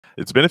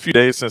It's been a few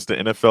days since the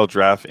NFL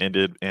draft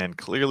ended, and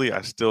clearly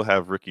I still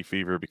have rookie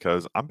fever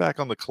because I'm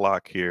back on the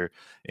clock here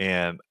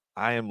and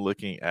I am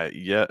looking at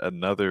yet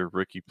another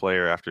rookie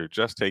player after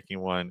just taking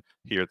one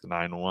here at the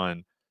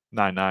 9-1,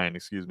 9-9,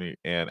 excuse me.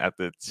 And at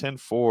the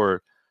 10-4,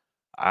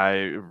 I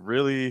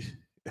really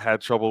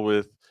had trouble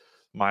with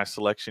my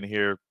selection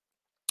here,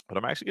 but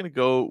I'm actually going to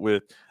go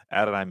with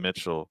Adonai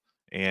Mitchell.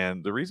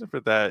 And the reason for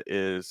that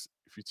is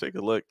if you take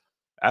a look,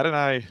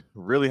 Adonai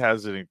really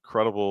has an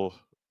incredible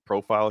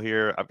profile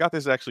here. I've got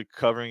this actually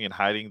covering and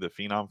hiding the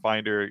Phenom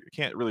Finder.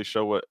 Can't really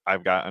show what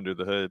I've got under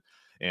the hood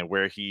and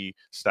where he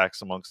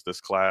stacks amongst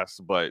this class,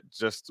 but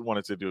just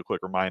wanted to do a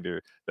quick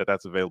reminder that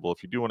that's available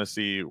if you do want to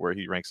see where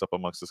he ranks up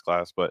amongst this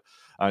class. But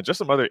just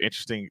some other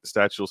interesting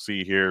stats you'll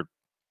see here: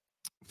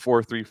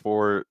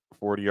 4.34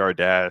 40-yard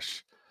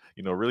dash,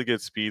 really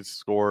good speed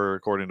score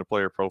according to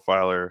Player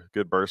Profiler,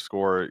 good burst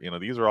score.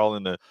 These are all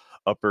in the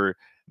upper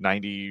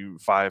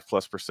 95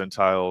 plus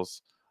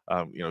percentiles.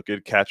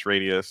 Good catch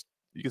radius.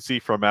 You can see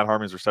from Matt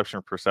Harmon's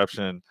reception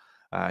perception,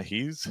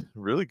 he's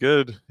really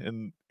good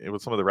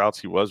with some of the routes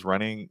he was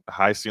running.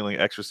 High ceiling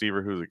X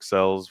receiver who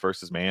excels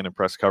versus man and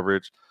press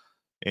coverage.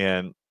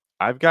 And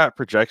I've got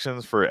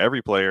projections for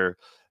every player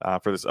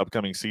for this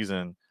upcoming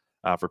season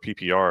for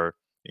PPR.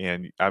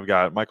 And I've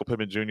got Michael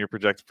Pittman Jr.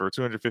 projected for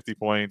 250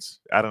 points,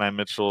 Adonai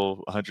Mitchell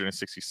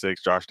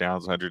 166, Josh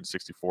Downs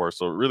 164.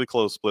 So a really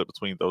close split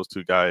between those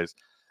two guys.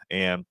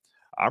 And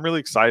I'm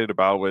really excited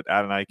about what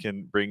Adonai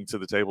can bring to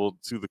the table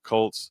to the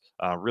Colts.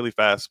 Really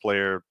fast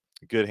player,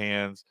 good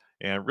hands,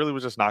 and really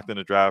was just knocked in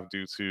the draft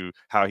due to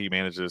how he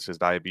manages his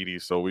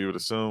diabetes. So we would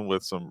assume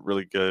with some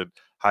really good,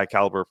 high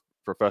caliber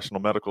professional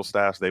medical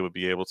staffs, they would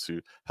be able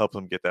to help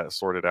him get that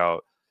sorted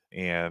out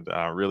and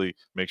really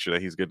make sure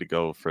that he's good to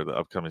go for the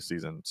upcoming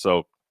season.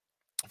 So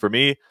for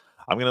me,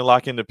 I'm going to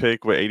lock in the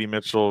pick with AD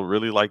Mitchell.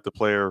 Really like the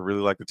player, really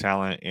like the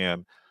talent,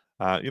 and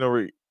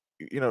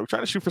we're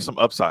trying to shoot for some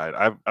upside.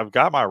 I've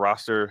got my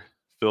roster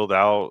filled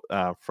out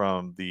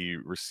from the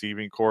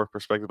receiving core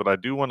perspective, but I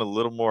do want a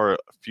little more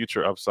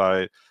future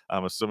upside.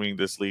 I'm assuming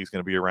this league's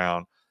going to be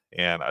around.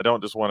 And I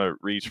don't just want to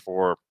reach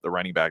for the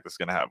running back that's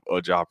going to have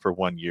a job for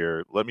 1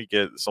 year. Let me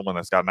get someone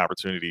that's got an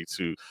opportunity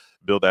to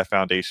build that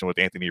foundation with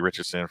Anthony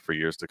Richardson for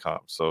years to come.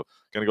 So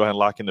going to go ahead and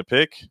lock in the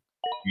pick.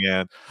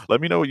 And let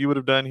me know what you would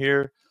have done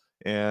here.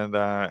 And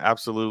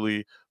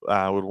absolutely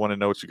would want to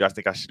know what you guys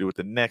think I should do with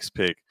the next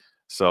pick.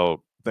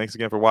 So thanks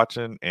again for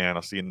watching, and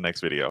I'll see you in the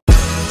next video.